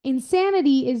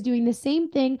Insanity is doing the same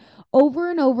thing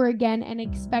over and over again and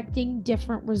expecting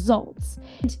different results.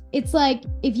 And it's like,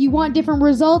 if you want different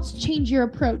results, change your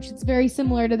approach. It's very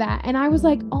similar to that. And I was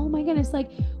like, oh my goodness, like,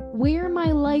 where in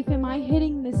my life am I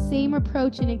hitting the same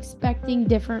approach and expecting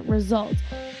different results?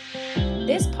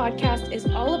 This podcast is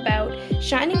all about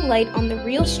shining light on the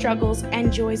real struggles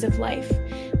and joys of life.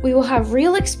 We will have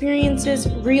real experiences,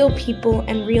 real people,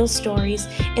 and real stories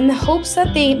in the hopes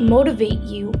that they motivate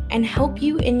you and help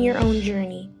you in your own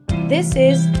journey. This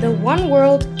is the One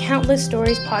World, Countless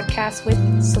Stories podcast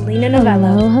with Selina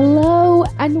Novello. Hello,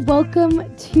 and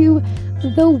welcome to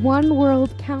the One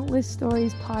World, Countless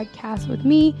Stories podcast with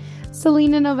me,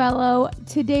 Selina Novello.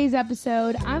 Today's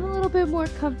episode, I'm a little bit more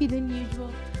comfy than usual.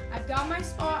 I've got my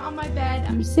spot on my bed.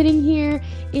 I'm sitting here.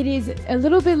 It is a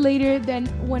little bit later than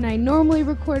when I normally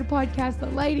record a podcast. The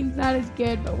lighting's not as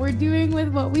good, but we're doing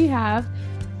with what we have.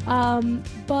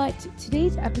 But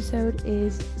today's episode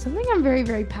is something I'm very,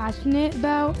 very passionate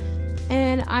about,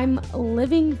 and I'm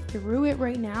living through it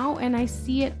right now, and I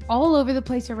see it all over the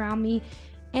place around me.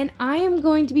 And I am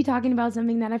going to be talking about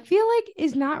something that I feel like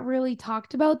is not really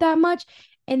talked about that much.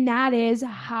 And that is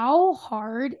how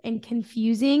hard and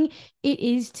confusing it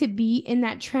is to be in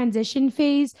that transition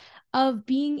phase of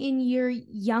being in your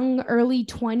young, early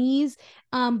 20s,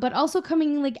 but also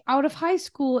coming like out of high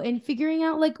school and figuring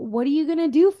out like, what are you going to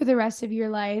do for the rest of your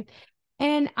life?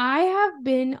 And I have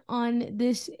been on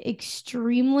this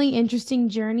extremely interesting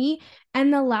journey,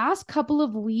 and the last couple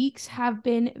of weeks have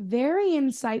been very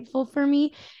insightful for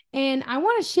me. And I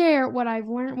want to share what I've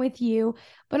learned with you,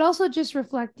 but also just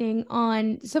reflecting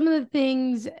on some of the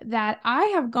things that I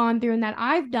have gone through and that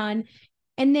I've done,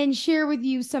 and then share with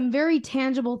you some very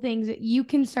tangible things that you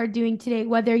can start doing today,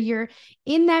 whether you're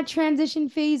in that transition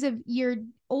phase of your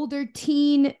older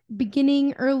teen,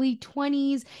 beginning early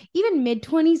 20s, even mid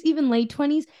 20s, even late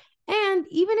 20s. And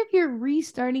even if you're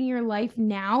restarting your life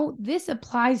now, this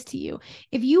applies to you.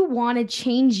 If you want to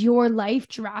change your life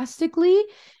drastically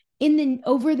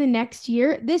over the next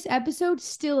year, this episode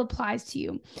still applies to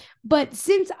you. But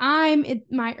since I'm in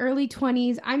my early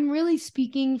 20s, I'm really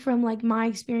speaking from like my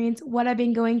experience, what I've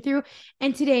been going through.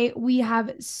 And today we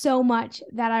have so much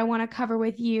that I want to cover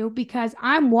with you because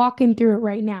I'm walking through it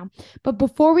right now. But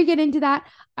before we get into that,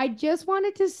 I just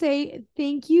wanted to say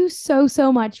thank you so,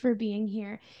 so much for being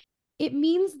here. It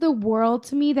means the world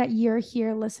to me that you're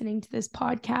here listening to this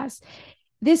podcast.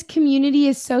 This community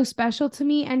is so special to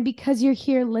me, and because you're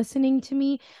here listening to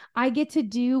me, I get to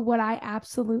do what I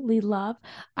absolutely love.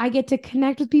 I get to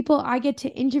connect with people, I get to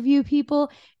interview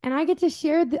people, and I get to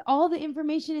share all the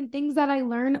information and things that I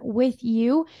learn with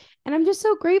you, and I'm just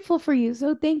so grateful for you.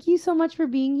 So thank you so much for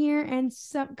being here and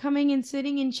coming and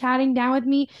sitting and chatting down with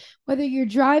me, whether you're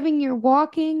driving, you're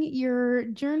walking, you're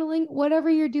journaling, whatever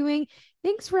you're doing.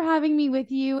 Thanks for having me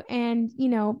with you and,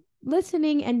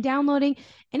 listening and downloading.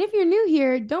 And if you're new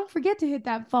here, don't forget to hit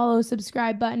that follow,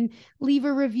 subscribe button, leave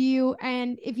a review.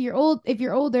 And if you're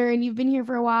older and you've been here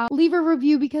for a while, leave a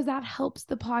review because that helps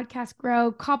the podcast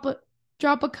grow.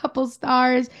 Drop a couple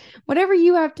stars, whatever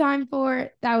you have time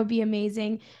for. That would be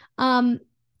amazing.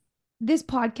 This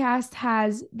podcast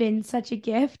has been such a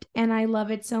gift and I love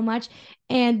it so much.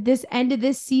 And this end of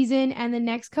this season and the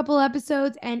next couple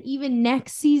episodes and even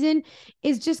next season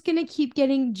is just going to keep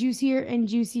getting juicier and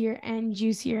juicier and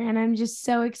juicier. And I'm just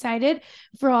so excited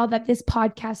for all that this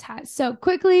podcast has. So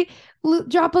quickly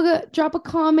drop a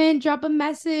comment, drop a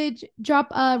message,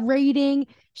 drop a rating,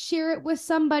 share it with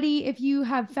somebody if you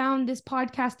have found this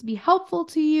podcast to be helpful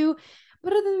to you.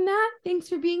 But other than that, thanks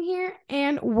for being here,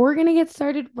 and we're going to get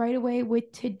started right away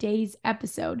with today's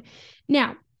episode.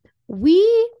 Now,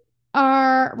 we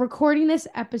are recording this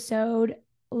episode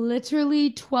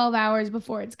literally 12 hours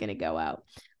before it's going to go out.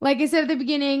 Like I said at the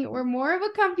beginning, we're more of a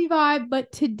comfy vibe,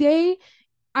 but today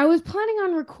I was planning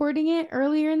on recording it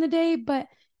earlier in the day, but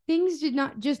things did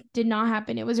not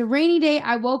happen. It was a rainy day.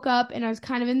 I woke up and I was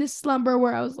kind of in this slumber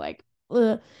where I was like,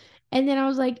 ugh. And then I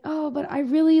was like, oh, but I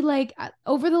really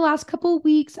over the last couple of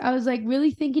weeks, I was like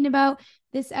really thinking about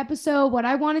this episode, what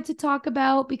I wanted to talk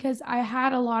about, because I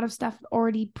had a lot of stuff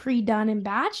already pre-done and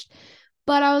batched.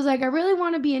 But I was like, I really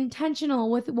want to be intentional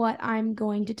with what I'm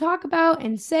going to talk about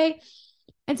and say.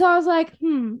 And so I was like,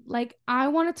 I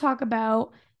want to talk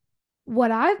about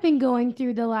what I've been going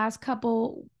through the last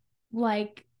couple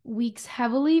weeks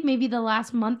heavily, maybe the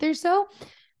last month or so,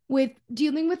 with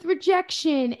dealing with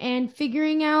rejection and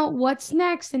figuring out what's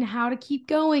next and how to keep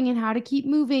going and how to keep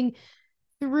moving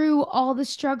through all the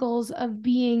struggles of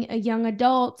being a young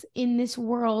adult in this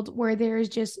world where there is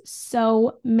just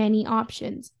so many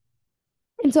options.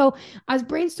 And so I was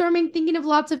brainstorming, thinking of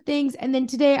lots of things. And then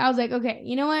today I was like, okay,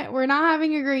 you know what? We're not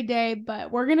having a great day,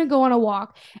 but we're going to go on a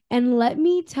walk. And let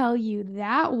me tell you,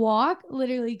 that walk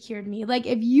literally cured me. Like,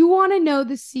 if you want to know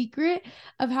the secret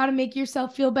of how to make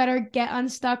yourself feel better, get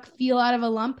unstuck, feel out of a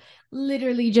lump,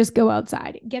 literally just go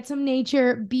outside, get some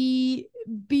nature, be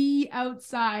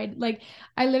outside. Like,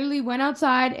 I literally went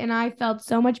outside and I felt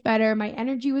so much better. My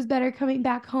energy was better coming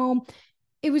back home.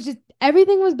 It was just,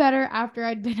 everything was better after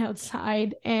I'd been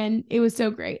outside, and it was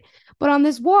so great. But on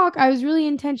this walk, I was really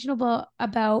intentional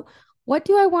about what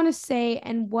do I want to say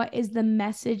and what is the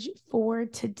message for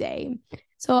today.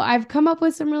 So I've come up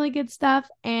with some really good stuff,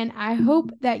 and I hope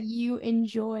that you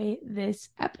enjoy this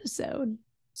episode.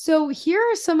 So here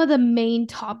are some of the main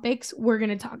topics we're going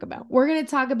to talk about. We're going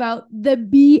to talk about the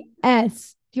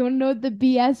BS. Do you want to know what the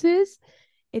BS is?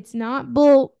 It's not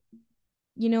bull.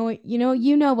 You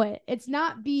know what? It's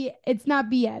not BS.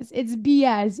 It's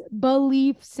BS,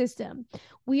 belief system.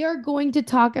 We are going to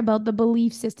talk about the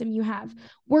belief system you have.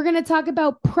 We're going to talk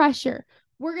about pressure.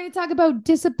 We're going to talk about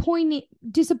disappointment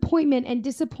and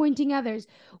disappointing others.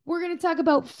 We're going to talk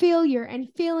about failure and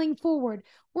failing forward.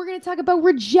 We're going to talk about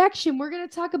rejection. We're going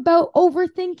to talk about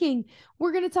overthinking.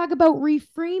 We're going to talk about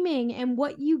reframing and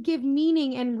what you give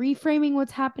meaning and reframing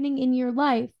what's happening in your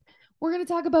life. We're going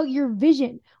to talk about your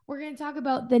vision. We're going to talk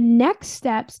about the next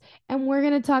steps, and we're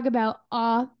going to talk about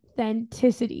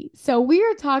authenticity. So we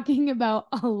are talking about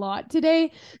a lot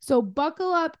today. So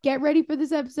buckle up, get ready for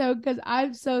this episode because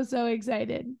I'm so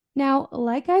excited. Now,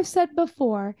 like I've said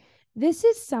before, this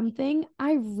is something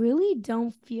I really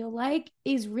don't feel like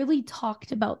is really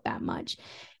talked about that much.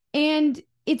 And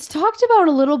it's talked about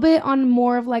a little bit on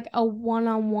more of like a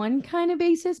one-on-one kind of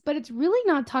basis, but it's really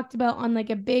not talked about on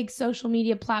like a big social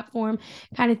media platform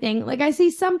kind of thing. Like, I see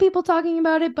some people talking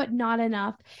about it, but not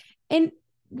enough. And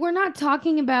we're not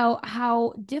talking about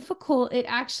how difficult it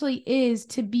actually is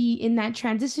to be in that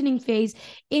transitioning phase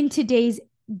in today's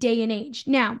day and age.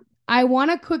 Now, I want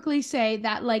to quickly say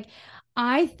that, like,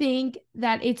 I think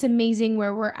that it's amazing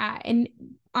where we're at. And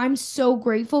I'm so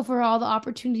grateful for all the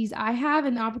opportunities I have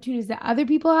and the opportunities that other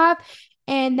people have,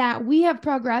 and that we have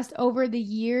progressed over the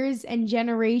years and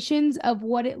generations of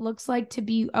what it looks like to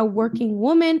be a working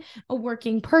woman, a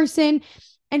working person.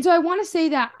 And so I want to say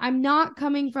that I'm not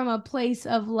coming from a place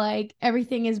of like,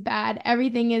 everything is bad,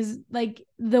 everything is like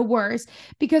the worst,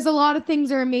 because a lot of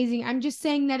things are amazing. I'm just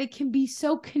saying that it can be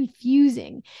so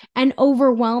confusing and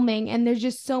overwhelming, and there's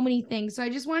just so many things. So I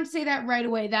just wanted to say that right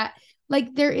away, that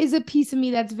like, there is a piece of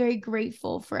me that's very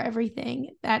grateful for everything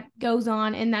that goes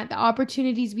on, and that the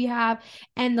opportunities we have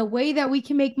and the way that we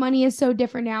can make money is so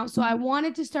different now. So I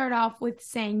wanted to start off with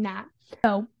saying that.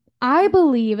 So I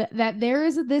believe that there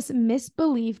is this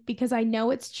misbelief, because I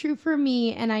know it's true for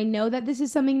me, and I know that this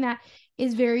is something that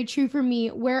is very true for me,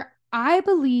 where I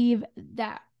believe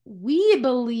that we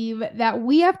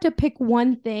have to pick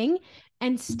one thing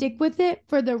and stick with it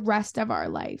for the rest of our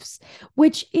lives,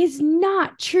 which is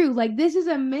not true. Like, this is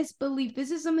a misbelief. This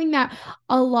is something that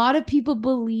a lot of people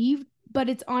believe, but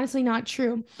it's honestly not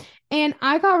true. And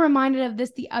I got reminded of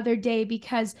this the other day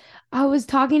because I was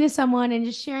talking to someone and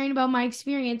just sharing about my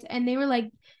experience, and they were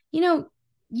like,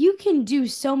 you can do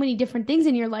so many different things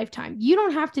in your lifetime. You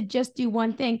don't have to just do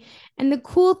one thing. And the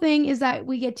cool thing is that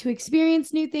we get to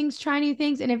experience new things, try new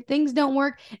things. And if things don't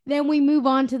work, then we move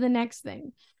on to the next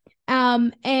thing.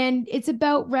 And it's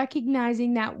about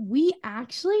recognizing that we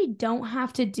actually don't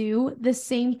have to do the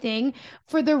same thing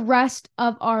for the rest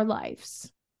of our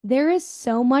lives. There is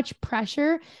so much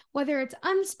pressure, whether it's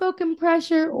unspoken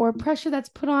pressure or pressure that's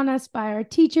put on us by our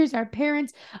teachers, our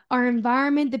parents, our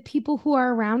environment, the people who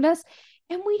are around us,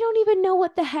 and we don't even know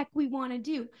what the heck we want to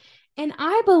do. And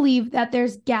I believe that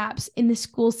there's gaps in the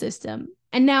school system.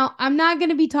 And now, I'm not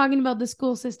going to be talking about the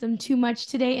school system too much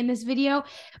today in this video,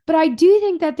 but I do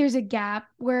think that there's a gap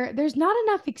where there's not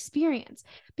enough experience,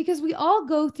 because we all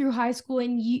go through high school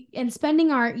and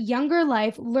spending our younger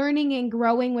life learning and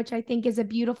growing, which I think is a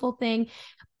beautiful thing,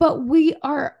 but we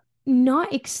are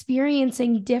not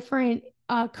experiencing different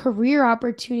career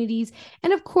opportunities.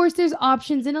 And of course, there's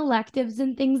options and electives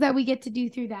and things that we get to do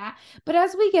through that. But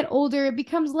as we get older, it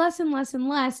becomes less and less and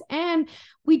less. And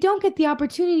we don't get the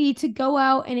opportunity to go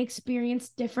out and experience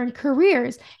different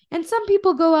careers. And some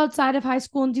people go outside of high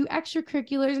school and do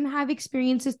extracurriculars and have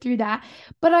experiences through that.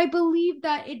 But I believe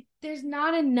that there's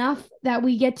not enough that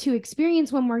we get to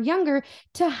experience when we're younger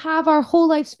to have our whole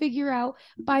lives figure out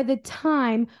by the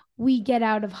time we get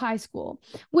out of high school,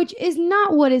 which is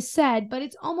not what is said, but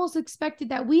it's almost expected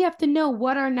that we have to know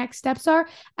what our next steps are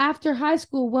after high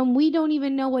school when we don't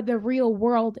even know what the real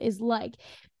world is like.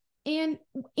 And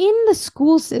in the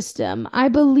school system, I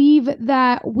believe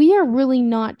that we are really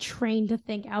not trained to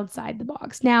think outside the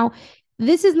box. Now,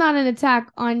 this is not an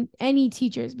attack on any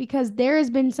teachers because there has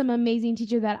been some amazing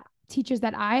teachers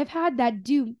that I have had that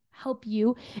do help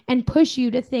you and push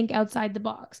you to think outside the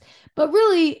box. But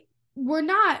really,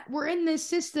 we're in this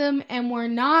system and we're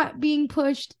not being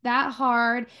pushed that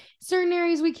hard. Certain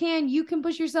areas you can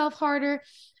push yourself harder,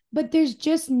 but there's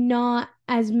just not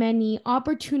as many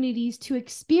opportunities to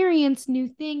experience new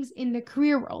things in the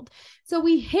career world. So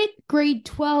we hit grade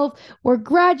 12, we're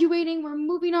graduating, we're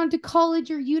moving on to college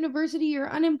or university or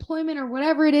unemployment or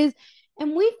whatever it is,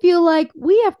 and we feel like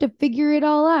we have to figure it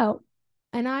all out.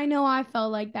 And I know I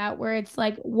felt like that, where it's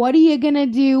like, what are you going to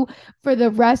do for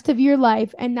the rest of your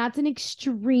life? And that's an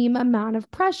extreme amount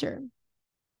of pressure.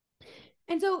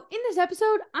 And so in this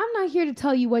episode, I'm not here to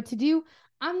tell you what to do.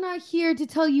 I'm not here to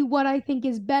tell you what I think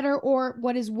is better or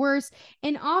what is worse.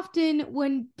 And often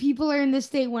when people are in this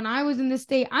state, when I was in this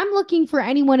state, I'm looking for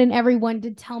anyone and everyone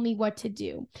to tell me what to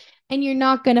do. And you're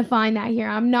not going to find that here.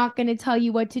 I'm not going to tell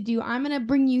you what to do. I'm going to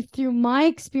bring you through my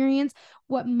experience,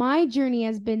 what my journey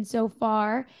has been so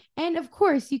far. And of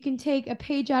course, you can take a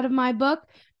page out of my book.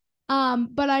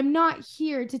 But I'm not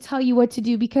here to tell you what to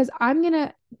do because I'm going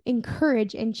to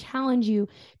encourage and challenge you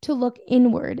to look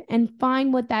inward and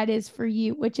find what that is for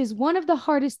you, which is one of the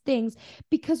hardest things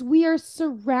because we are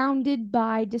surrounded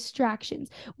by distractions.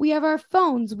 We have our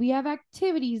phones, we have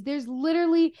activities. There's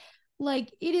literally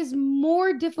like it is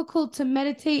more difficult to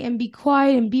meditate and be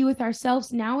quiet and be with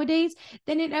ourselves nowadays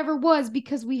than it ever was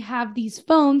because we have these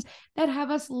phones that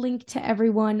have us linked to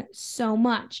everyone so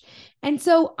much. And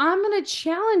so I'm going to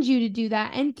challenge you to do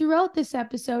that. And throughout this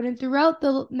episode and throughout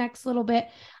the next little bit,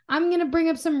 I'm going to bring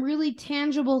up some really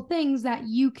tangible things that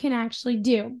you can actually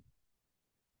do.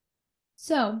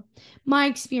 So, my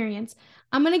experience.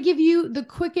 I'm going to give you the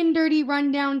quick and dirty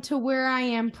rundown to where I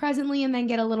am presently and then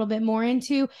get a little bit more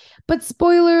into. But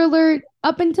spoiler alert,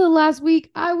 up until last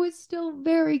week, I was still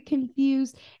very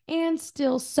confused and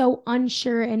still so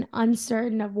unsure and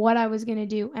uncertain of what I was going to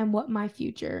do and what my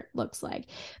future looks like.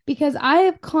 Because I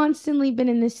have constantly been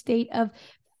in this state of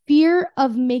fear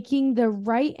of making the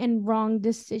right and wrong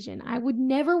decision. I would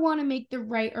never want to make the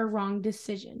right or wrong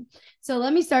decision. So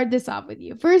let me start this off with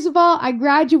you. First of all, I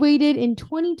graduated in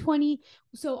 2020,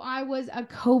 so I was a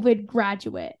COVID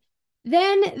graduate.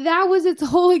 Then that was its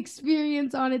whole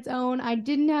experience on its own. I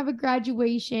didn't have a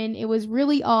graduation. It was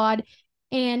really odd.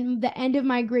 And the end of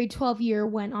my grade 12 year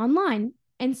went online.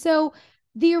 And so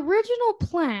the original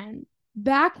plan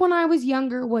back when I was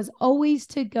younger was always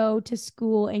to go to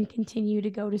school and continue to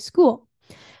go to school.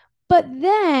 But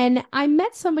then I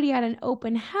met somebody at an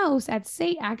open house at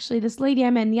SAIT, actually, this lady I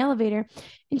met in the elevator,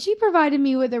 and she provided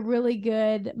me with a really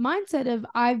good mindset of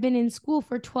I've been in school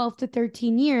for 12 to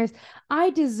 13 years. I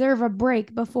deserve a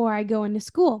break before I go into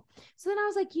school. So then I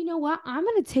was like, you know what? I'm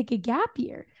going to take a gap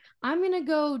year. I'm going to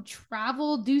go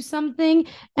travel, do something,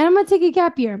 and I'm going to take a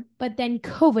gap year. But then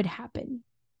COVID happened.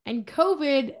 And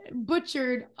COVID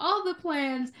butchered all the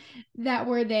plans that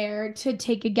were there to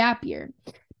take a gap year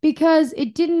because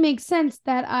it didn't make sense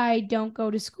that I don't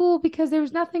go to school because there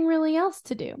was nothing really else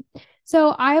to do. So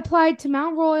I applied to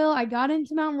Mount Royal. I got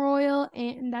into Mount Royal,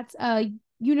 and that's a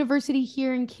university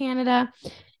here in Canada.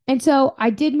 And so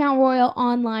I did Mount Royal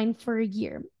online for a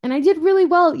year. And I did really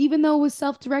well, even though it was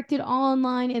self-directed all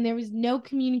online and there was no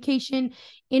communication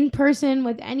in person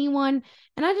with anyone.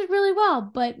 And I did really well,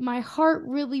 but my heart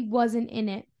really wasn't in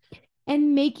it.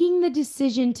 And making the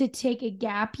decision to take a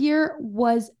gap year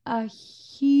was a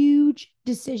huge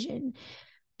decision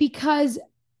because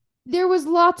there was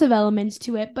lots of elements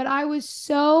to it, but I was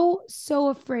so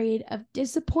afraid of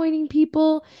disappointing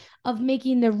people, of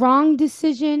making the wrong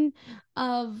decision,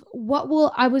 of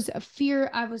I was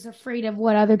afraid of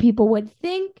what other people would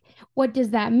think. What does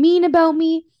that mean about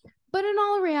me? But in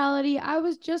all reality, I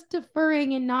was just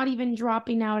deferring and not even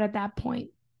dropping out at that point.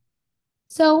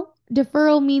 So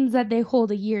deferral means that they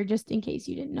hold a year, just in case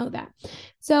you didn't know that.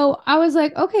 So I was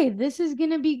like, okay, this is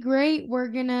going to be great. We're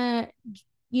going to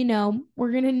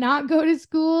not go to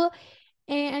school.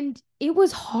 And it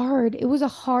was hard. It was a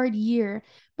hard year.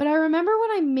 But I remember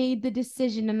when I made the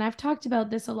decision, and I've talked about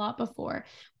this a lot before,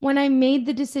 when I made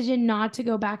the decision not to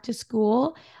go back to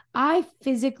school, I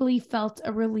physically felt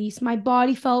a release. My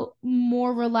body felt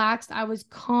more relaxed. I was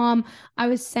calm. I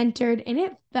was centered, and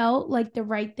it felt like the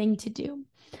right thing to do.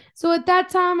 So at that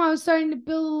time, I was starting to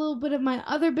build a little bit of my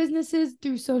other businesses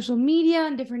through social media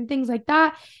and different things like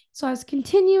that. So I was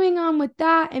continuing on with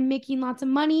that and making lots of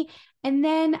money. And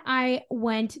then I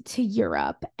went to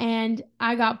Europe and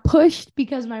I got pushed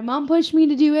because my mom pushed me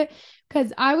to do it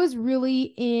because I was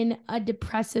really in a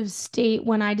depressive state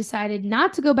when I decided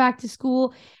not to go back to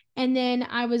school. And then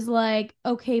I was like,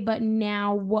 okay, but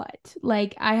now what?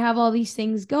 Like, I have all these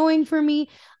things going for me.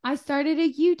 I started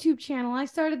a YouTube channel. I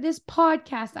started this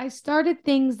podcast. I started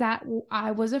things that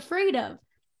I was afraid of.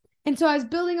 And so I was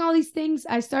building all these things.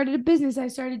 I started a business. I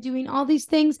started doing all these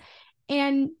things.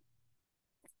 And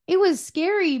it was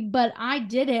scary, but I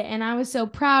did it. And I was so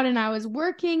proud. And I was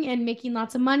working and making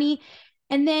lots of money.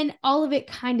 And then all of it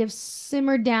kind of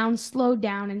simmered down, slowed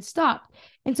down, and stopped.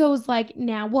 And so it was like,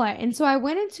 now what? And so I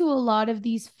went into a lot of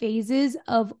these phases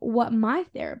of what my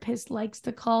therapist likes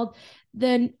to call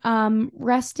the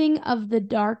resting of the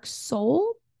dark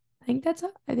soul. I think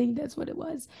that's what it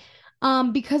was.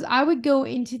 Because I would go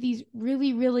into these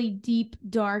really, really deep,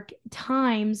 dark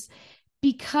times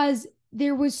because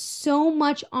there was so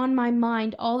much on my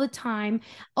mind all the time,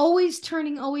 always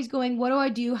turning, always going, what do I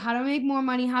do? How do I make more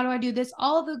money? How do I do this?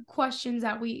 All the questions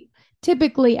that we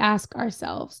typically ask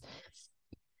ourselves.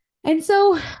 And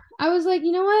so I was like,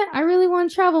 you know what? I really want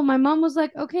to travel. My mom was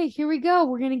like, okay, here we go.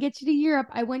 We're going to get you to Europe.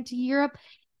 I went to Europe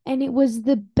and it was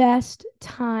the best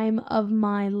time of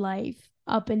my life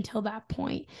up until that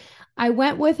point. I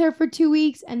went with her for 2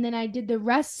 weeks and then I did the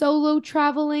rest solo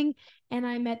traveling and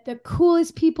I met the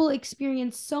coolest people,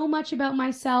 experienced so much about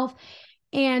myself.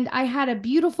 And I had a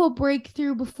beautiful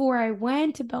breakthrough before I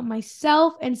went about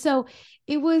myself. And so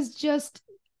it was just,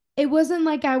 it wasn't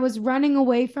like I was running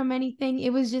away from anything.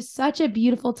 It was just such a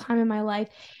beautiful time in my life.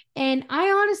 And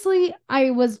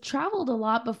I was traveled a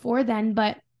lot before then,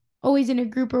 but always in a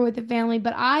group or with a family.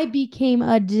 But I became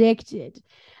addicted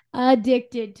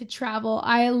to travel.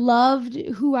 I loved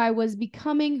who I was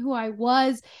becoming, who I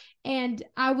was. And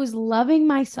I was loving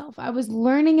myself. I was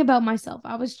learning about myself.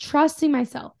 I was trusting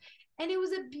myself. And it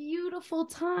was a beautiful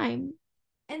time.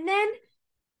 And then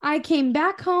I came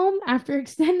back home after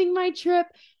extending my trip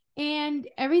and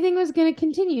everything was going to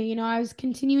continue. You know, I was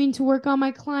continuing to work on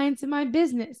my clients and my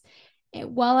business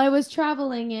while I was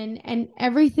traveling and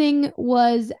everything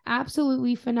was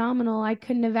absolutely phenomenal. I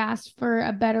couldn't have asked for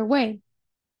a better way.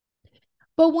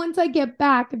 But once I get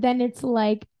back, then it's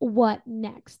like, what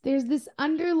next? There's this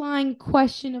underlying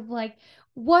question of like,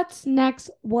 what's next?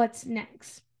 What's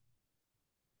next?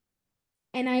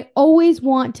 And I always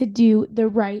want to do the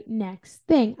right next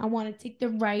thing. I want to take the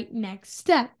right next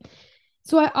step.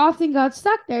 So I often got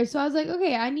stuck there. So I was like,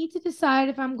 okay, I need to decide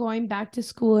if I'm going back to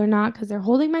school or not because they're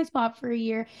holding my spot for a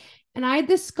year. And I had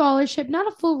this scholarship,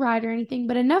 not a full ride or anything,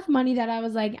 but enough money that I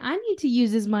was like, I need to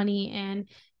use this money and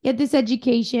get this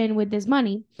education with this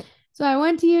money. So I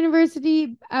went to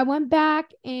university. I went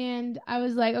back and I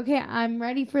was like, okay, I'm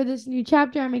ready for this new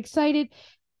chapter. I'm excited.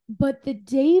 But the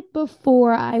day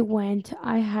before I went,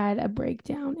 I had a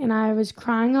breakdown and I was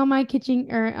crying on my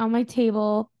kitchen or on my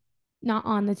table, not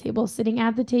on the table, sitting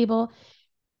at the table.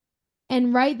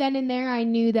 And right then and there, I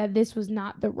knew that this was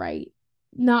not right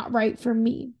for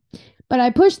me. But I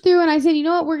pushed through and I said, you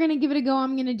know what? We're going to give it a go.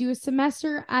 I'm going to do a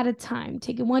semester at a time,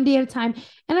 take it one day at a time.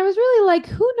 And I was really like,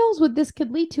 who knows what this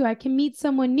could lead to? I can meet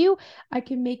someone new. I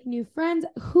can make new friends.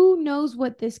 Who knows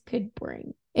what this could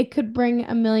bring? It could bring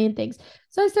a million things.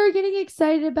 So I started getting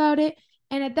excited about it.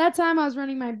 And at that time, I was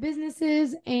running my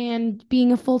businesses and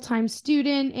being a full-time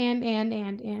student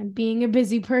and being a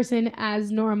busy person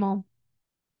as normal.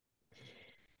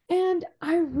 And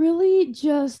I really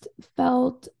just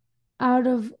felt out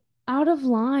of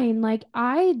line. Like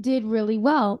I did really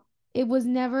well. It was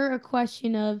never a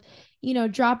question of,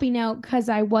 dropping out because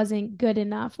I wasn't good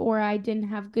enough or I didn't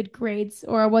have good grades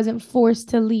or I wasn't forced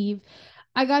to leave.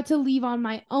 I got to leave on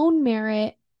my own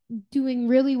merit, doing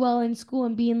really well in school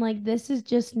and being like, this is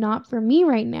just not for me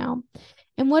right now.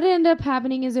 And what ended up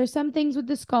happening is there's some things with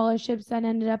the scholarships that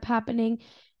ended up happening.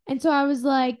 And so I was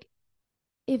like,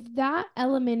 if that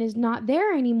element is not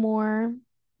there anymore,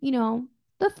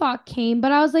 the thought came,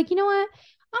 but I was like, you know what?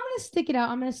 I'm going to stick it out.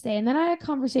 I'm going to stay. And then I had a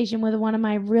conversation with one of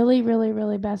my really, really,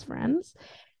 really best friends.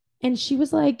 And she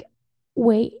was like,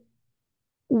 wait,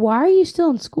 why are you still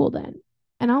in school then?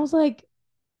 And I was like,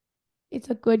 it's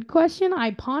a good question.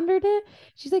 I pondered it.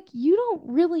 She's like, you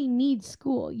don't really need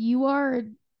school. You are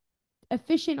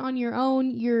efficient on your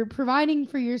own. You're providing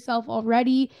for yourself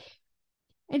already.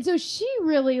 And so she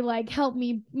really helped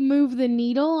me move the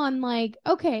needle on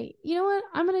okay, you know what?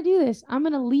 I'm going to do this. I'm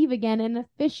going to leave again and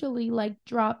officially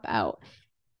drop out.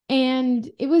 And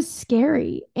it was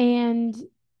scary. And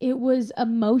it was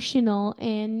emotional,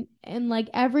 and like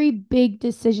every big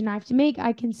decision I have to make,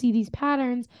 I can see these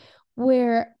patterns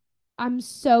where I'm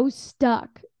so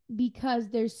stuck because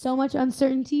there's so much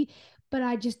uncertainty, but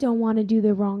I just don't want to do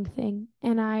the wrong thing.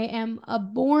 And I am a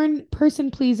born person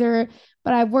pleaser,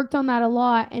 but I've worked on that a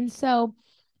lot. And so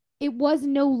it was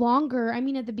no longer, I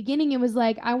mean, at the beginning, it was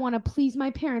like, I want to please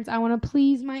my parents. I want to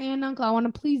please my aunt and uncle. I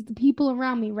want to please the people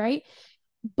around me, right?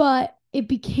 But it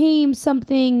became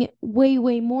something way,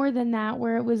 way more than that,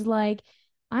 where it was like,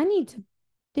 I need to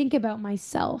think about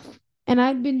myself. And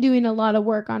I've been doing a lot of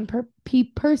work on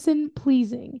person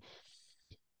pleasing.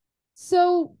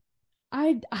 So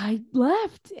I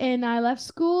left, and I left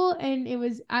school, and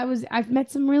I've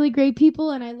met some really great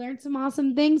people, and I learned some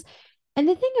awesome things. And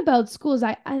the thing about school is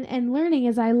and learning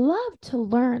is I love to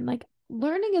learn. Like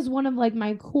learning is one of like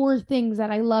my core things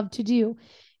that I love to do.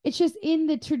 It's just in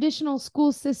the traditional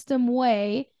school system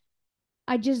way,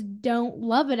 I just don't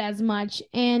love it as much.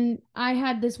 And I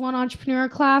had this one entrepreneur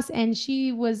class, and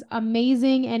she was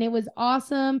amazing, and it was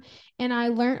awesome. And I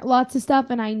learned lots of stuff,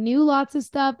 and I knew lots of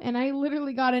stuff, and I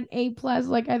literally got an A plus.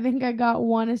 Like I think I got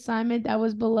one assignment that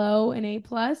was below an A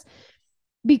plus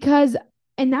because,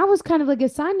 and that was kind of like a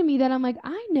sign to me that I'm like,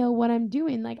 I know what I'm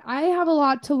doing. Like I have a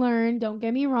lot to learn, don't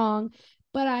get me wrong,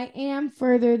 but I am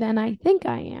further than I think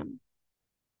I am.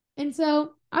 And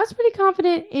so I was pretty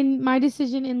confident in my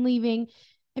decision in leaving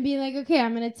and being like, okay,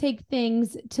 I'm going to take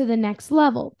things to the next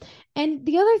level. And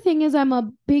the other thing is, I'm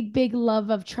a big, big love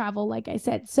of travel, like I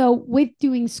said. So with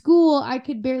doing school, I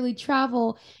could barely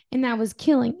travel, and that was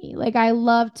killing me. Like, I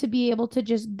love to be able to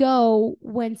just go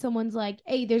when someone's like,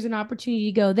 hey, there's an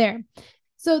opportunity to go there.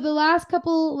 So the last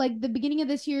couple, like the beginning of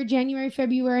this year, January,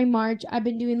 February, March, I've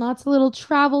been doing lots of little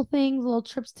travel things, little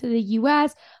trips to the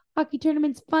US, hockey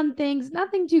tournaments, fun things,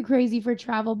 nothing too crazy for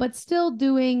travel, but still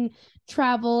doing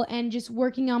travel and just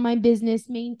working on my business,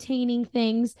 maintaining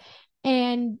things,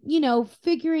 and,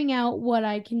 figuring out what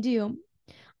I can do.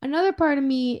 Another part of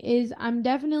me is I'm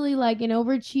definitely like an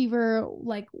overachiever.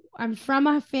 Like I'm from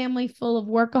a family full of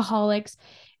workaholics.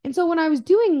 And so when I was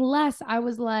doing less, I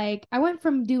was like, I went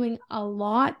from doing a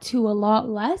lot to a lot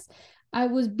less. I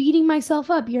was beating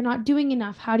myself up. You're not doing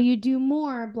enough. How do you do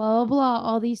more? Blah, blah, blah,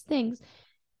 all these things.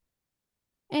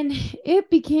 And it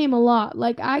became a lot.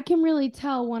 Like I can really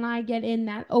tell when I get in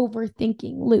that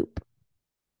overthinking loop.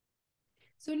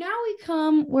 So now we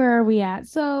come, where are we at?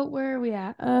 So where are we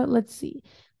at? Let's see.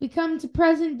 We come to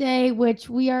present day, which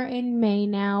we are in May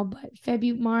now, but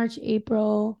February, March,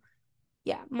 April.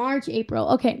 Yeah, March,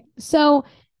 April. Okay. So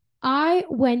I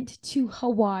went to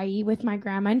Hawaii with my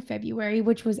grandma in February,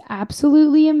 which was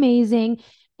absolutely amazing.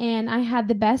 And I had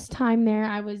the best time there.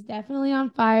 I was definitely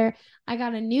on fire. I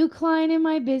got a new client in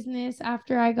my business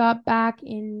after I got back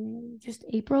in just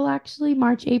April, actually,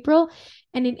 March, April.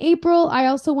 And in April, I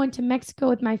also went to Mexico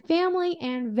with my family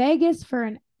and Vegas for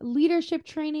an leadership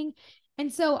training.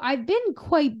 And so I've been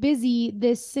quite busy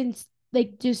this since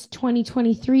like just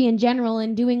 2023 in general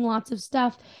and doing lots of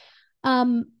stuff.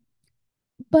 Um,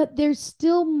 but there's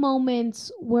still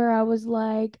moments where I was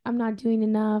like, I'm not doing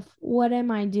enough. What am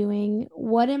I doing?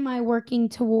 What am I working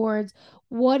towards?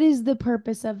 What is the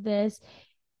purpose of this?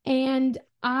 And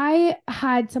I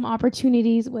had some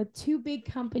opportunities with two big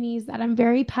companies that I'm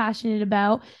very passionate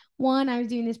about. One, I was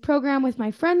doing this program with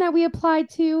my friend that we applied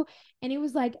to, and it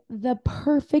was like the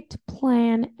perfect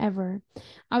plan ever.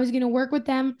 I was going to work with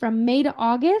them from May to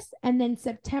August, and then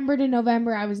September to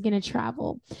November, I was going to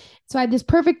travel. So I had this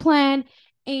perfect plan.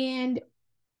 And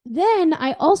then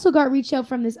I also got reached out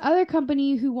from this other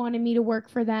company who wanted me to work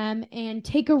for them and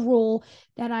take a role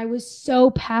that I was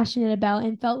so passionate about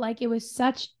and felt like it was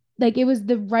it was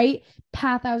the right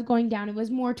path I was going down. It was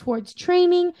more towards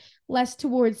training, less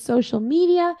towards social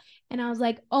media. And I was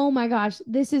like, oh my gosh,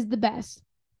 this is the best.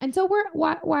 And so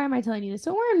why am I telling you this?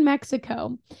 So we're in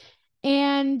Mexico.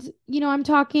 And, I'm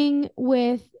talking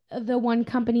with the one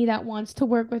company that wants to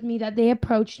work with me, that they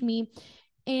approached me.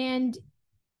 And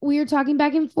we are talking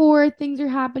back and forth, things are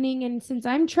happening, and since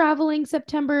I'm traveling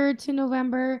September to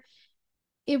November,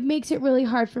 it makes it really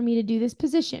hard for me to do this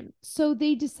position. So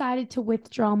they decided to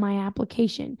withdraw my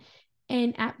application.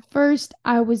 And at first,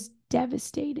 I was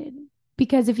devastated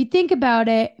because if you think about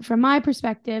it from my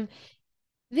perspective,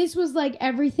 this was like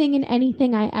everything and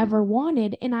anything I ever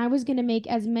wanted. And I was going to make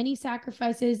as many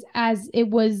sacrifices as it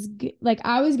was like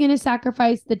I was going to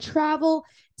sacrifice the travel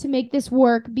to make this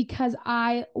work because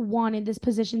I wanted this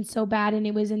position so bad. And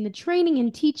it was in the training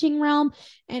and teaching realm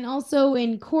and also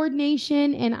in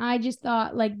coordination. And I just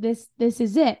thought like this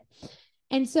is it.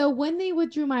 And so when they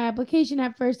withdrew my application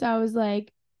at first, I was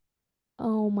like,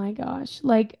 oh my gosh,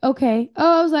 like, okay.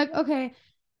 Oh, I was like, okay.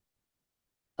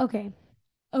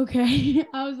 okay.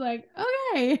 I was like,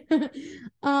 okay.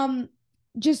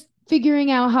 Just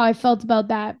figuring out how I felt about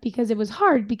that because it was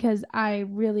hard because I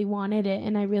really wanted it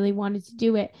and I really wanted to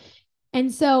do it.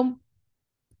 And so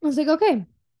I was like, okay,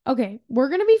 we're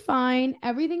gonna be fine.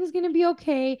 Everything's gonna be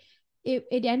okay. It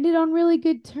ended on really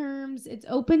good terms. It's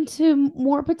open to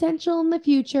more potential in the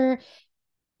future.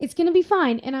 It's gonna be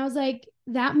fine. And I was like,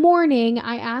 that morning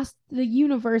I asked the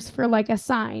universe for like a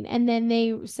sign, and then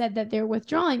they said that they're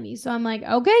withdrawing me. So I'm like,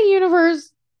 okay,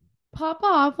 universe, pop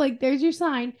off. Like, there's your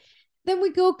sign. Then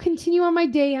we go continue on my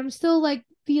day. I'm still like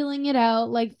feeling it out,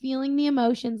 like feeling the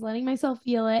emotions, letting myself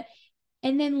feel it.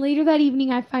 And then later that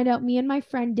evening, I find out me and my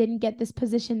friend didn't get this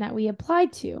position that we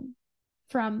applied to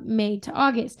from May to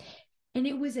August. And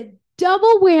it was a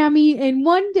double whammy in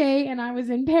one day. And I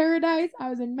was in paradise, I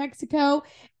was in Mexico,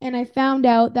 and I found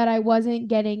out that I wasn't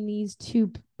getting these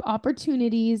two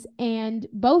opportunities. And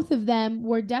both of them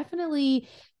were definitely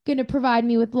going to provide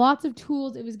me with lots of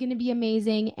tools. It was going to be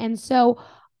amazing. And so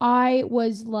I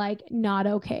was like, not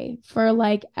okay for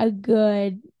like a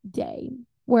good day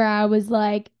where I was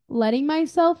like letting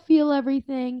myself feel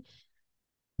everything,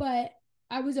 but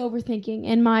I was overthinking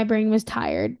and my brain was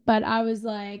tired. But I was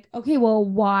like, okay, well,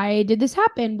 why did this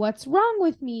happen? What's wrong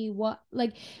with me? What,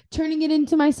 like, turning it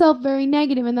into myself very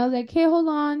negative. And I was like, okay, hold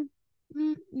on.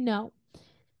 No,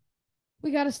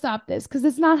 we got to stop this because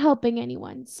it's not helping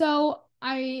anyone. So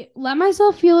I let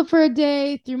myself feel it for a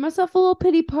day, threw myself a little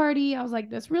pity party. I was like,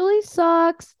 this really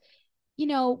sucks,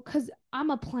 because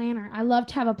I'm a planner. I love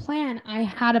to have a plan. I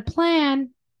had a plan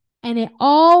and it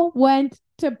all went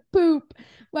to poop.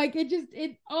 Like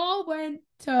it all went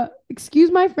to,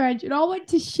 excuse my French, it all went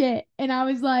to shit. And I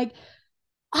was like,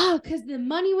 because the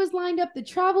money was lined up, the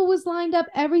travel was lined up,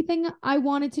 everything I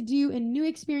wanted to do and new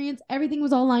experience, everything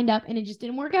was all lined up and it just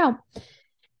didn't work out.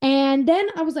 And then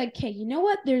I was like, okay, you know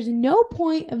what? There's no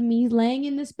point of me laying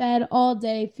in this bed all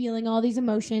day feeling all these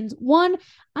emotions. One,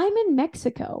 I'm in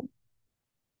Mexico.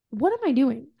 What am I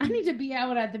doing? I need to be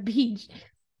out at the beach.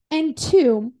 And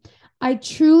two, I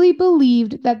truly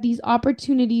believed that these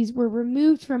opportunities were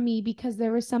removed from me because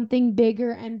there was something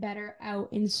bigger and better out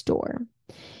in store.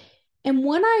 And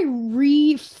when I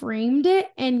reframed it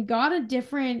and got a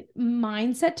different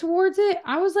mindset towards it,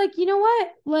 I was like, you know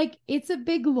what? Like, it's a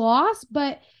big loss,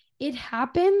 but it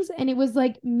happens. And it was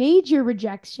like major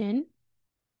rejection.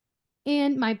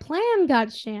 And my plan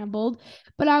got shambled.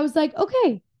 But I was like,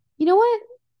 okay, you know what?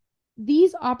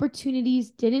 These opportunities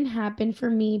didn't happen for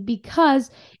me because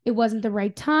it wasn't the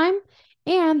right time.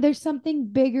 And there's something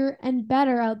bigger and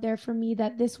better out there for me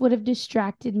that this would have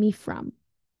distracted me from.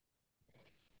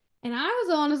 And I was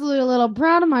honestly a little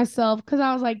proud of myself because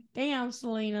I was like, damn,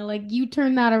 Selena, like you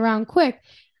turned that around quick.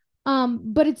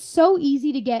 But it's so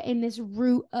easy to get in this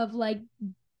route of like,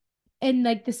 and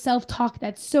like the self-talk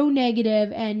that's so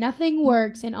negative and nothing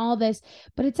works and all this,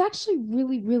 but it's actually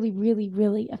really, really, really,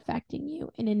 really affecting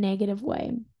you in a negative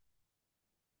way.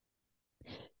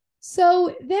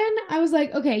 So then I was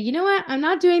like, okay, you know what? I'm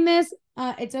not doing this.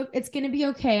 It's gonna be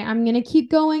okay. I'm gonna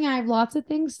keep going. I have lots of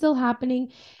things still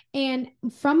happening. And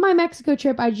from my Mexico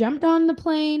trip, I jumped on the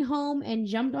plane home and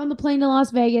jumped on the plane to Las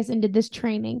Vegas and did this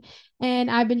training. And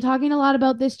I've been talking a lot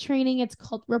about this training. It's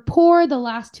called Rapport. The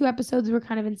last two episodes were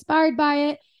kind of inspired by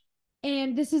it.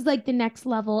 And this is like the next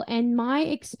level. And my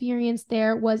experience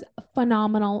there was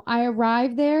phenomenal. I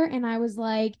arrived there and I was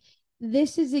like,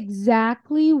 this is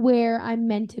exactly where I'm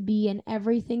meant to be. And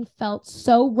everything felt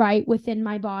so right within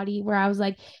my body, where I was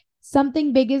like,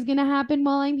 something big is going to happen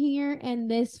while I'm here. And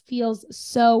this feels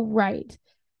so right.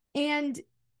 And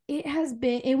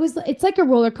it's like a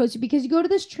roller coaster because you go to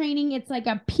this training, it's like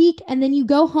a peak, and then you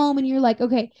go home and you're like,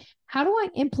 okay, how do I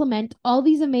implement all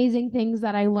these amazing things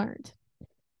that I learned?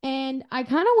 And I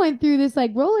kind of went through this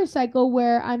like roller cycle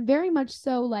where I'm very much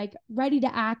so like ready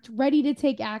to act, ready to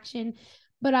take action.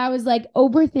 But I was like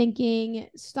overthinking,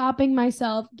 stopping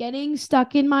myself, getting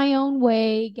stuck in my own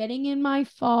way, getting in my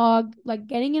fog, like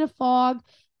getting in a fog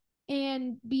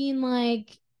and being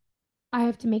like, I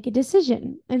have to make a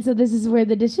decision. And so this is where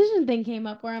the decision thing came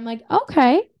up, where I'm like,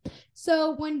 okay.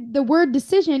 So when the word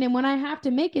decision and when I have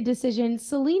to make a decision,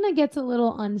 Selena gets a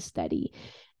little unsteady.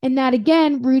 And that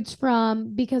again roots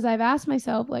from because I've asked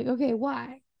myself, like, okay,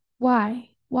 why? Why?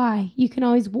 You can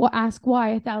always ask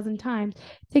why 1,000 times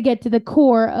to get to the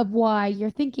core of why you're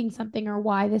thinking something or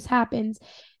why this happens.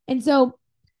 And so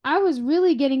I was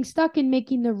really getting stuck in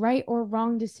making the right or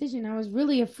wrong decision. I was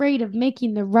really afraid of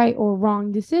making the right or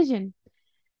wrong decision.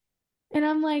 And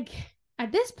I'm like,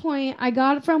 at this point, I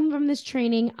got it from this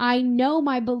training. I know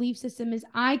my belief system is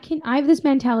I have this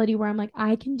mentality where I'm like,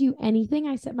 I can do anything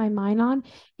I set my mind on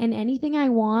and anything I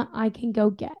want, I can go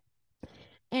get.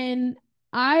 And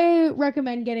I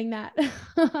recommend getting that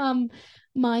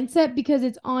mindset because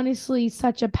it's honestly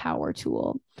such a power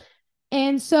tool.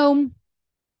 And so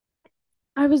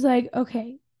I was like,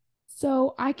 okay,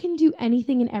 so I can do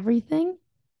anything and everything.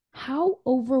 How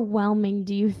overwhelming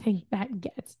do you think that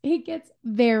gets? It gets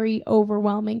very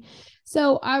overwhelming.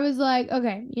 So I was like,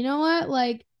 okay, you know what?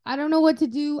 Like, I don't know what to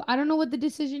do. I don't know what the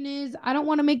decision is. I don't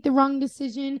want to make the wrong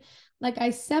decision. Like,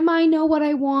 I semi know what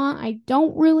I want. I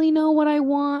don't really know what I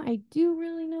want. I do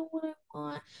really know what I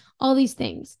want. All these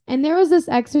things. And there was this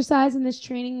exercise in this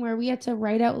training where we had to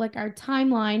write out like our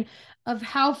timeline of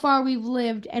how far we've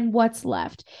lived and what's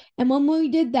left. And when we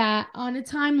did that on a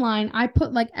timeline, I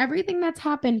put like everything that's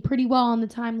happened pretty well on the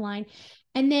timeline.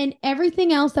 And then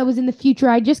everything else that was in the future,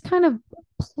 I just kind of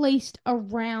placed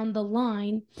around the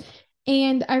line.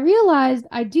 And I realized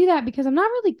I do that because I'm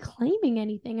not really claiming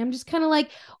anything. I'm just kind of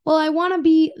like, well, I want to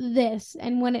be this.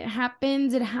 And when it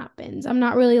happens, it happens. I'm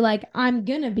not really like, I'm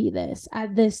going to be this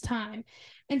at this time.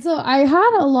 And so I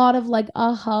had a lot of like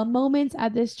aha moments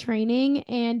at this training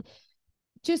and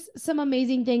just some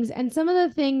amazing things. And some of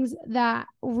the things that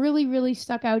really, really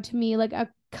stuck out to me, like a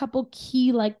couple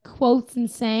key like quotes and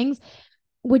sayings,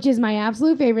 which is my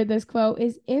absolute favorite. This quote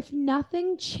is, if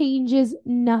nothing changes,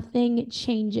 nothing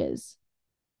changes.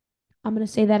 I'm going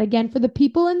to say that again for the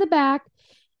people in the back.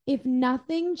 If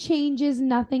nothing changes,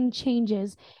 nothing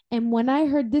changes. And when I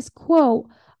heard this quote,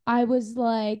 I was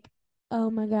like,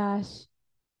 oh my gosh,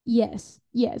 yes,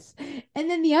 yes. And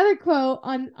then the other quote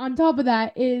on top of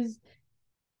that is,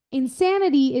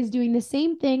 insanity is doing the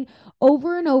same thing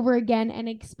over and over again and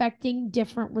expecting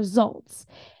different results.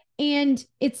 And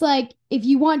it's like, if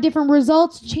you want different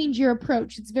results, change your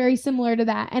approach. It's very similar to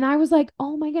that. And I was like,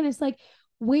 oh my goodness, like,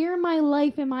 where in my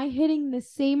life am I hitting the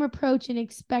same approach and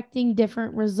expecting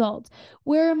different results?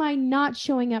 Where am I not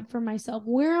showing up for myself?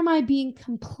 Where am I being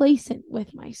complacent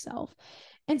with myself?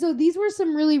 And so these were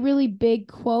some really, really big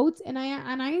quotes. And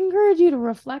I encourage you to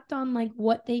reflect on like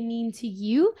what they mean to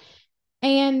you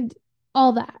and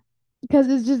all that, because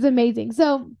it's just amazing.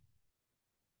 So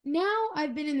now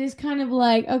I've been in this kind of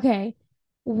like, okay,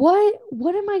 what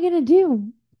am I going to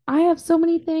do? I have so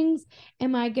many things.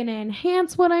 Am I going to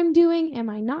enhance what I'm doing? Am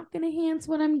I not going to enhance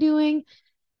what I'm doing?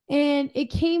 And it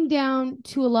came down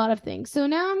to a lot of things. So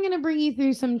now I'm going to bring you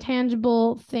through some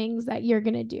tangible things that you're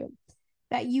going to do,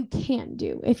 that you can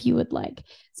do if you would like.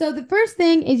 So the first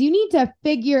thing is you need to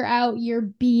figure out your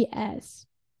BS.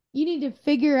 You need to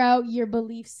figure out your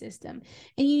belief system.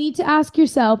 And you need to ask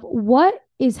yourself, what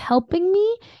is helping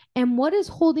me and what is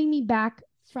holding me back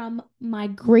from my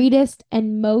greatest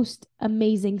and most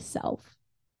amazing self?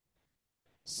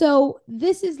 So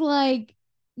this is like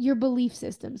your belief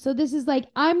system. So this is like,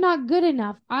 I'm not good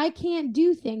enough. I can't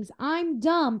do things. I'm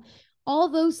dumb. All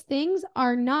those things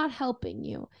are not helping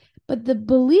you. But the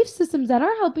belief systems that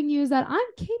are helping you is that I'm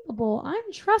capable,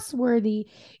 I'm trustworthy,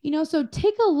 so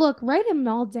take a look, write them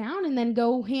all down, and then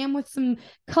go ham with some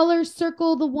colors,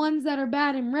 circle the ones that are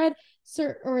bad in red,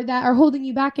 or that are holding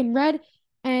you back in red,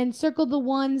 and circle the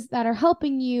ones that are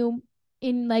helping you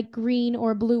in like green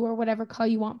or blue or whatever color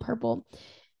you want, purple.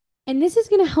 And this is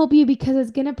going to help you because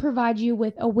it's going to provide you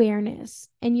with awareness,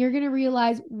 and you're going to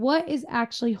realize what is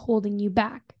actually holding you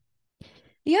back.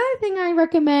 The other thing I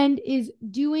recommend is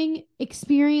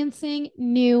experiencing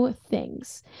new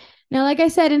things. Now, like I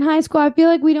said, in high school, I feel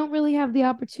like we don't really have the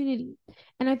opportunity.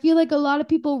 And I feel like a lot of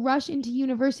people rush into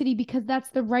university because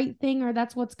that's the right thing, or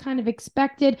that's what's kind of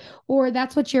expected, or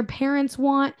that's what your parents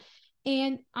want.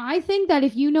 And I think that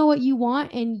if you know what you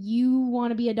want and you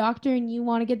want to be a doctor and you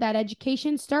want to get that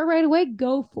education, start right away,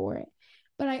 go for it.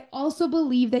 But I also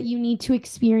believe that you need to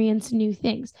experience new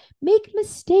things. Make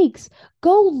mistakes,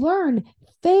 go learn,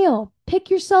 fail, pick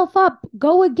yourself up,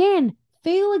 go again,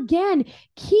 fail again,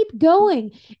 keep going.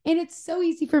 And it's so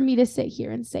easy for me to sit here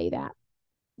and say that.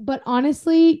 But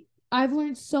honestly, I've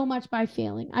learned so much by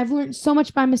failing. I've learned so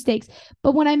much by mistakes.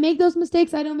 But when I make those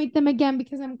mistakes, I don't make them again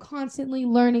because I'm constantly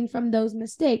learning from those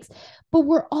mistakes. But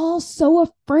we're all so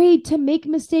afraid to make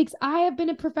mistakes. I have been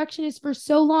a perfectionist for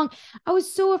so long. I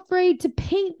was so afraid to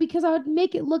paint because I would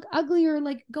make it look ugly or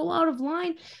like go out of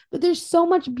line. But there's so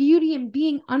much beauty in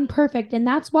being imperfect. And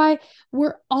that's why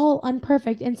we're all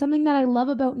imperfect. And something that I love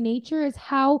about nature is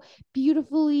how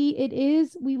beautifully it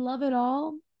is. We love it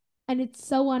all. And it's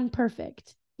so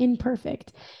imperfect.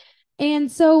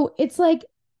 And so it's like,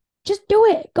 just do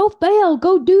it, go fail,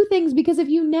 go do things, because if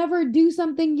you never do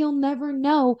something, you'll never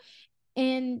know.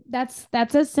 And that's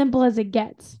as simple as it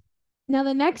gets. Now,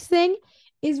 the next thing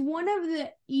is one of the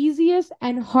easiest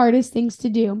and hardest things to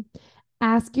do.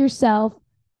 Ask yourself,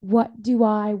 what do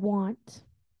I want?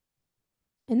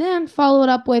 And then follow it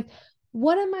up with,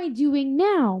 what am I doing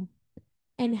now?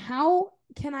 and how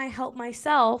can I help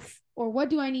myself, or what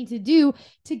do I need to do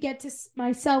to get to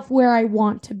myself where I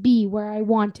want to be, where I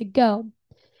want to go?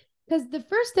 Because the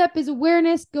first step is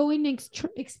awareness, going and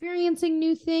experiencing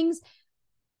new things.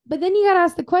 But then you got to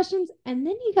ask the questions, and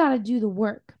then you got to do the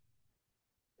work.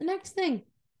 The next thing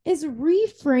is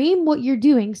reframe what you're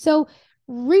doing. So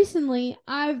recently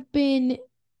I've been,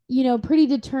 pretty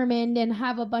determined and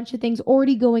have a bunch of things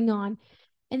already going on.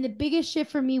 And the biggest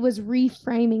shift for me was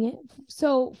reframing it.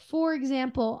 So, for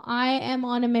example, I am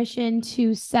on a mission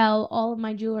to sell all of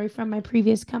my jewelry from my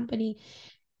previous company.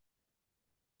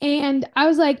 And I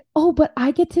was like, oh, but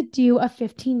I get to do a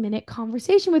 15-minute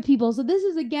conversation with people. So this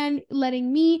is, again,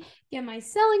 letting me get my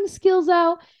selling skills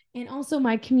out and also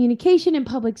my communication and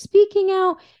public speaking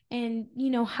out and,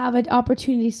 have an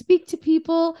opportunity to speak to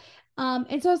people.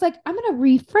 And so I was like, I'm going to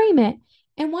reframe it.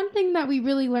 And one thing that we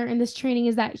really learned in this training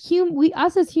is that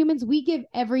us as humans, we give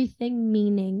everything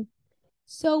meaning.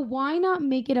 So why not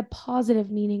make it a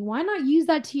positive meaning? Why not use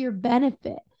that to your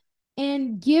benefit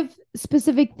and give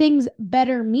specific things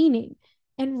better meaning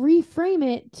and reframe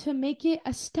it to make it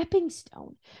a stepping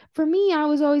stone? For me, I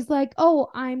was always like, oh,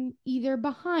 I'm either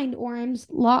behind or I'm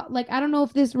like, I don't know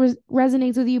if this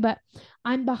resonates with you, but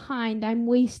I'm behind, I'm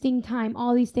wasting time,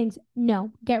 all these things.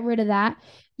 No, get rid of that.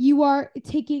 You are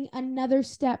taking another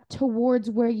step towards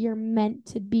where you're meant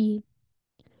to be.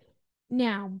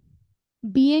 Now,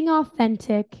 being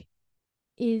authentic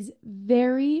is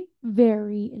very,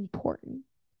 very important.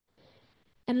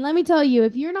 And let me tell you,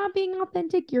 if you're not being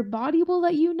authentic, your body will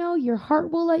let you know, your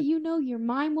heart will let you know, your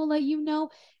mind will let you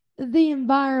know, the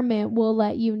environment will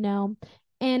let you know.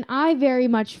 And I very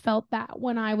much felt that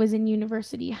when I was in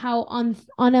university, how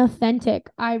unauthentic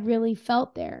I really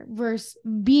felt there versus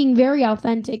being very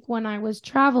authentic when I was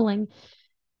traveling.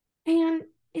 And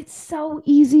it's so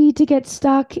easy to get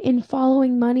stuck in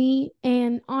following money.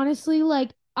 And honestly,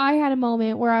 like, I had a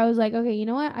moment where I was like, okay, you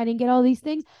know what? I didn't get all these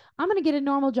things. I'm going to get a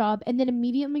normal job. And then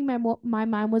immediately my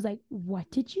mind was like, what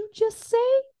did you just say?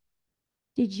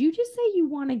 Did you just say you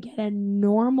want to get a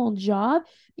normal job?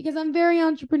 Because I'm very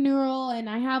entrepreneurial and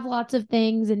I have lots of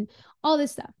things and all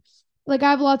this stuff. Like,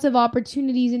 I have lots of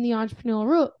opportunities in the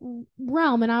entrepreneurial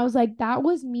realm. And I was like, that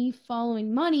was me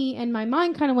following money. And my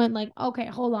mind kind of went like, okay,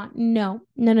 hold on. No.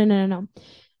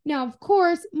 Now, of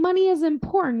course, money is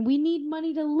important. We need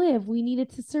money to live. We need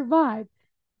it to survive.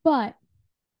 But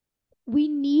we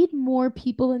need more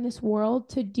people in this world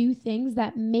to do things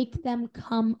that make them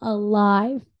come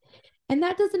alive. And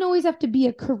that doesn't always have to be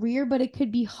a career, but it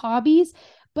could be hobbies.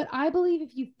 But I believe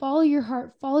if you follow your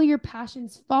heart, follow your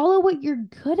passions, follow what you're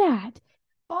good at,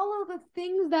 follow the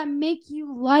things that make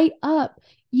you light up,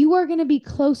 you are going to be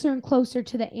closer and closer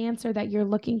to the answer that you're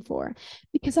looking for.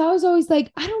 Because I was always like,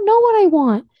 I don't know what I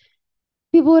want.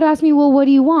 People would ask me, well, what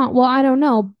do you want? Well, I don't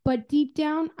know. But deep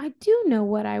down, I do know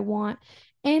what I want.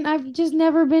 And I've just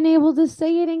never been able to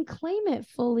say it and claim it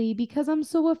fully because I'm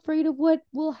so afraid of what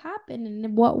will happen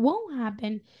and what won't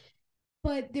happen.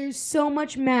 But there's so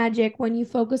much magic when you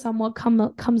focus on what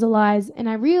comes alive. And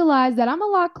I realize that I'm a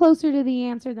lot closer to the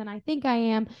answer than I think I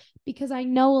am because I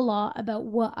know a lot about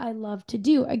what I love to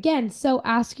do. Again, so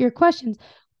ask your questions.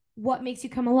 What makes you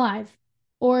come alive?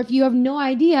 Or if you have no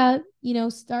idea,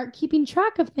 start keeping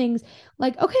track of things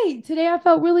like, okay, today I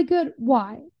felt really good.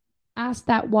 Why? Ask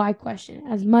that why question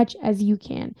as much as you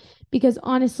can, because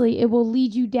honestly, it will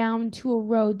lead you down to a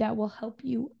road that will help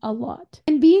you a lot.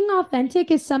 And being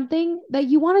authentic is something that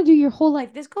you want to do your whole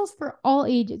life. This goes for all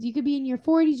ages. You could be in your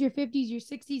 40s, your 50s, your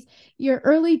 60s, your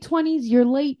early 20s, your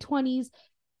late 20s.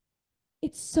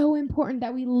 It's so important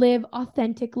that we live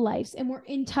authentic lives and we're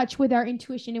in touch with our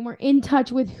intuition and we're in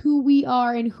touch with who we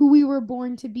are and who we were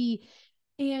born to be.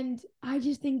 And I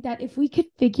just think that if we could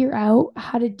figure out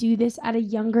how to do this at a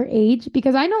younger age,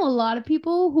 because I know a lot of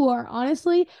people who are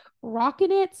honestly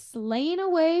rocking it, slaying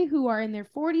away, who are in their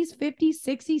 40s, 50s,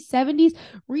 60s, 70s,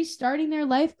 restarting their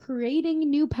life,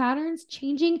 creating new patterns,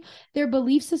 changing their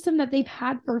belief system that they've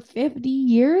had for 50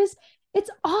 years. It's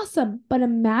awesome. But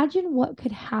imagine what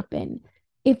could happen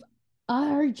if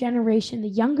our generation, the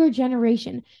younger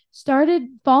generation, started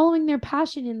following their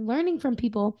passion and learning from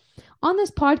people. On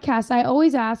this podcast, I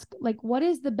always ask, like, what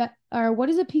is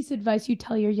a piece of advice you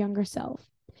tell your younger self?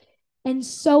 And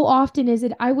so often is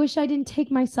it, I wish I didn't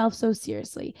take myself so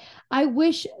seriously. I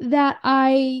wish that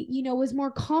I, was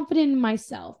more confident in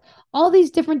myself. All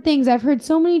these different things. I've heard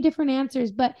so many different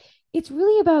answers, but it's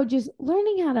really about just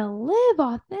learning how to live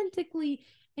authentically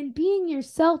and being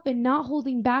yourself and not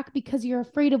holding back because you're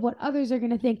afraid of what others are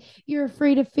going to think. You're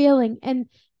afraid of failing and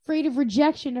afraid of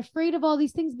rejection, afraid of all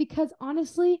these things because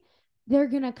honestly, they're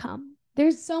going to come.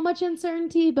 There's so much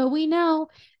uncertainty, but we know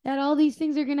that all these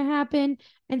things are going to happen.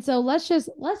 And so let's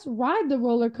ride the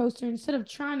roller coaster instead of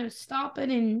trying to stop it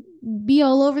and be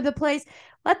all over the place.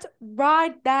 Let's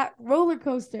ride that roller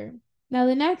coaster. Now,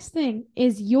 the next thing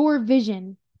is your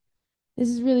vision. This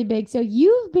is really big. So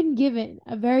you've been given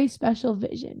a very special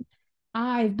vision.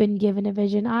 I've been given a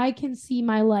vision. I can see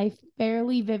my life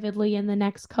fairly vividly in the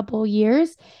next couple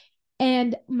years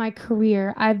and my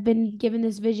career. I've been given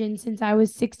this vision since I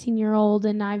was 16-year-old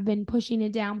and I've been pushing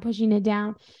it down, pushing it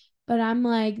down. But I'm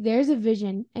like, there's a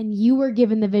vision and you were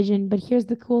given the vision. But here's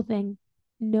the cool thing.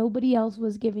 Nobody else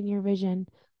was given your vision,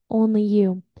 only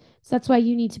you. So that's why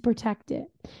you need to protect it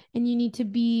and you need to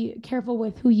be careful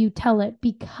with who you tell it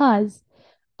because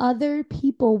other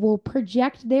people will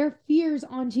project their fears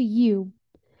onto you.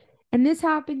 And this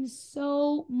happens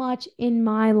so much in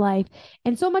my life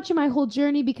and so much in my whole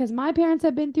journey because my parents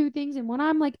have been through things. And when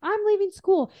I'm like, I'm leaving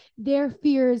school, their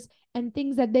fears and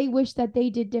things that they wish that they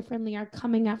did differently are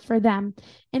coming up for them.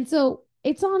 And so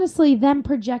it's honestly them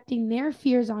projecting their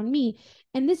fears on me.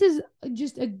 And this is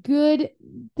just a good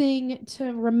thing to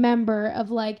remember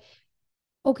of like,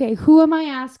 okay, who am I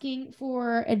asking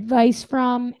for advice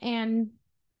from? And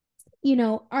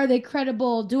are they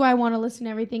credible? Do I want to listen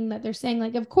to everything that they're saying?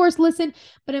 Like, of course, listen,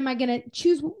 but am I going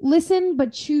to listen,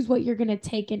 but choose what you're going to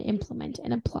take and implement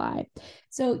and apply?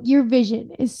 So your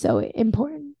vision is so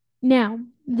important. Now,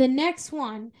 the next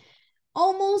one,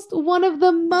 almost one of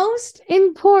the most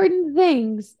important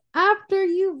things after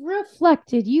you've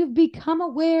reflected, you've become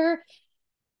aware,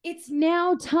 it's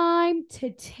now time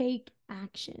to take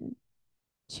action.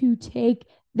 To take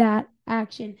that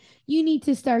action. You need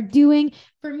to start doing.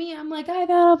 For me, I'm like, I've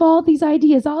out of all these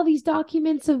ideas, all these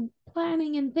documents of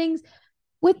planning and things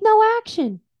with no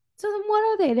action. So then what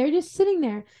are they? They're just sitting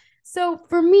there. So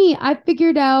for me, I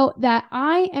figured out that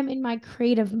I am in my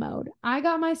creative mode. I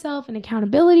got myself an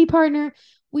accountability partner.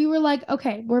 We were like,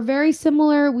 okay, we're very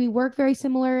similar. We work very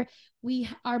similar. We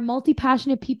are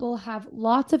multi-passionate people, have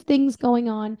lots of things going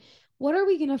on. What are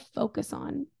we going to focus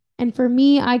on? And for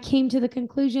me, I came to the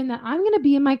conclusion that I'm going to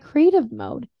be in my creative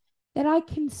mode, that I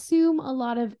consume a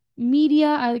lot of media.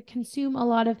 I consume a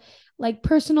lot of like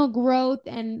personal growth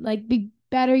and like be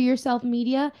better yourself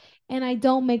media. And I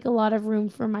don't make a lot of room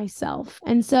for myself.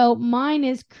 And so mine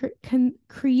is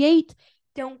create,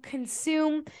 don't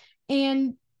consume.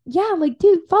 And yeah, like,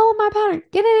 dude, follow my pattern.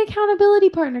 Get an accountability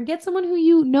partner. Get someone who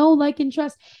you know, like, and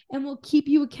trust and will keep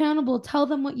you accountable. Tell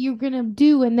them what you're going to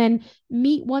do and then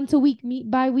meet once a week, meet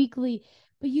bi-weekly.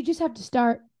 But you just have to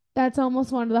start. That's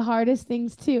almost one of the hardest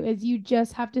things too, is you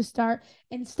just have to start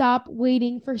and stop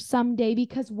waiting for someday,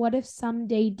 because what if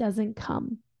someday doesn't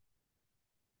come?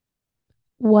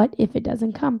 What if it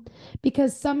doesn't come?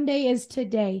 Because someday is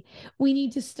today. We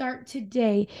need to start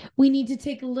today. We need to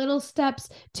take little steps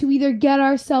to either get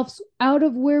ourselves out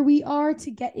of where we are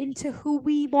to get into who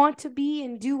we want to be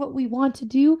and do what we want to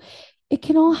do. It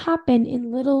can all happen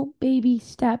in little baby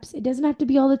steps. It doesn't have to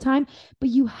be all the time, but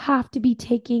you have to be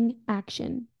taking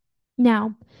action.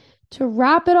 Now, to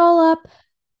wrap it all up,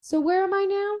 so where am I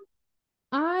now?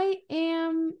 I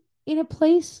am in a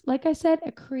place, like I said,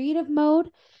 a creative mode.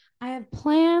 I have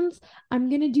plans. I'm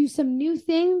going to do some new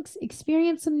things,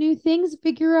 experience some new things,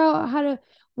 figure out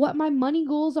what my money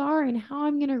goals are and how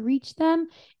I'm going to reach them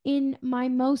in my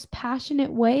most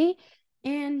passionate way,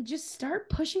 and just start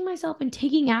pushing myself and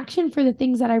taking action for the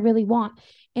things that I really want.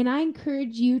 And I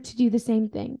encourage you to do the same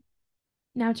thing.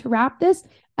 Now, to wrap this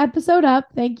episode up,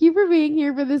 thank you for being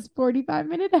here for this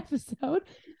 45-minute episode.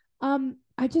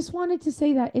 I just wanted to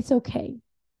say that it's okay.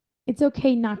 It's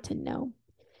okay not to know.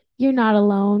 You're not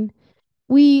alone.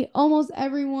 Almost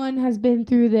everyone has been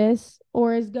through this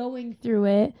or is going through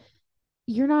it.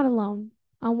 You're not alone.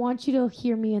 I want you to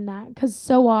hear me in that, because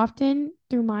so often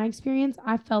through my experience,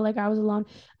 I felt like I was alone.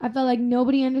 I felt like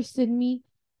nobody understood me.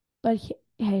 But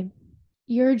hey,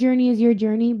 your journey is your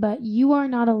journey, but you are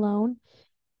not alone.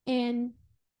 And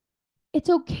it's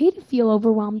okay to feel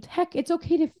overwhelmed. Heck, it's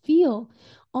okay to feel.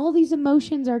 All these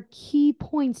emotions are key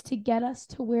points to get us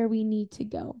to where we need to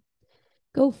go.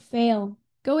 Go fail.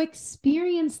 Go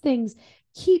experience things.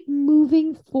 Keep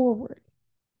moving forward.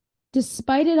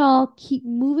 Despite it all, keep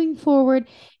moving forward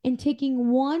and taking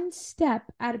one step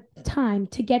at a time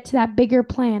to get to that bigger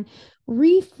plan.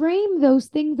 Reframe those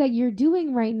things that you're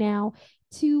doing right now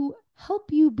to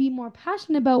help you be more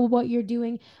passionate about what you're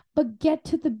doing, but get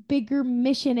to the bigger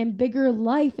mission and bigger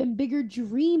life and bigger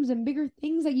dreams and bigger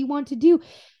things that you want to do,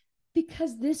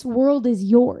 because this world is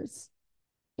yours.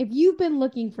 If you've been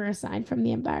looking for a sign from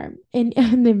the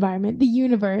environment, the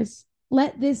universe,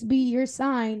 let this be your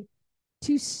sign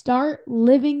to start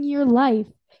living your life,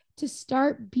 to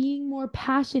start being more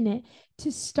passionate,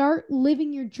 to start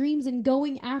living your dreams and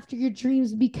going after your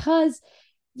dreams. Because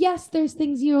yes, there's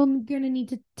things you're going to need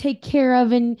to take care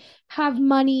of and have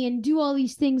money and do all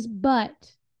these things, but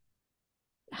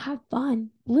have fun,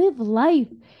 live life,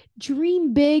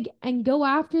 dream big, and go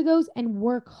after those and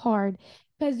work hard.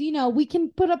 Because, we can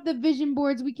put up the vision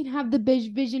boards, we can have the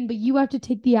big vision, but you have to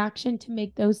take the action to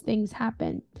make those things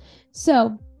happen.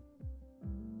 So,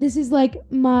 this is like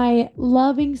my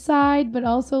loving side, but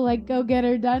also like go get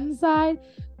her done side,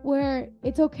 where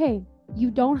it's okay.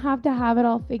 You don't have to have it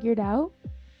all figured out.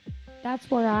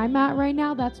 That's where I'm at right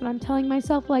now. That's what I'm telling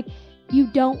myself. Like, you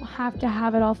don't have to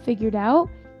have it all figured out,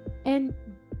 and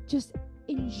just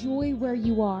enjoy where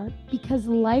you are, because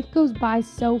life goes by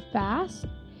so fast.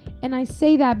 And I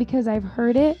say that because I've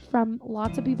heard it from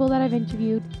lots of people that I've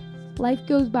interviewed. Life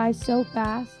goes by so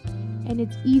fast, and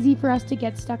it's easy for us to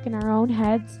get stuck in our own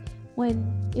heads,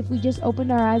 when if we just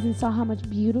opened our eyes and saw how much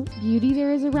beauty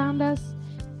there is around us,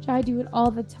 which I do it all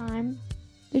the time.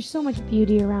 There's so much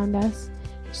beauty around us.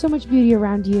 There's so much beauty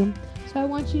around you. So I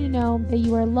want you to know that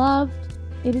you are loved.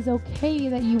 It is okay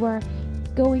that you are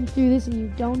going through this and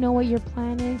you don't know what your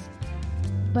plan is,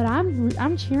 but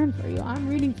I'm cheering for you. I'm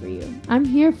rooting for you. I'm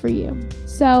here for you.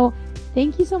 So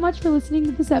thank you so much for listening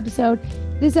to this episode.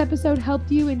 This episode helped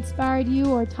you, inspired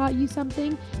you, or taught you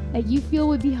something that you feel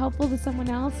would be helpful to someone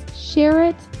else. Share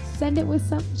it. Send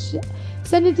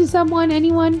it to someone,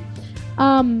 anyone.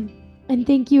 And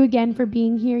thank you again for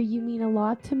being here. You mean a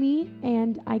lot to me,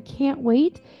 and I can't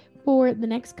wait for the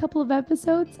next couple of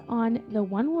episodes on the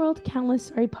One World Countless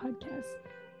Story podcast.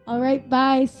 All right,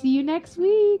 bye. See you next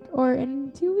week or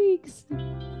in 2 weeks.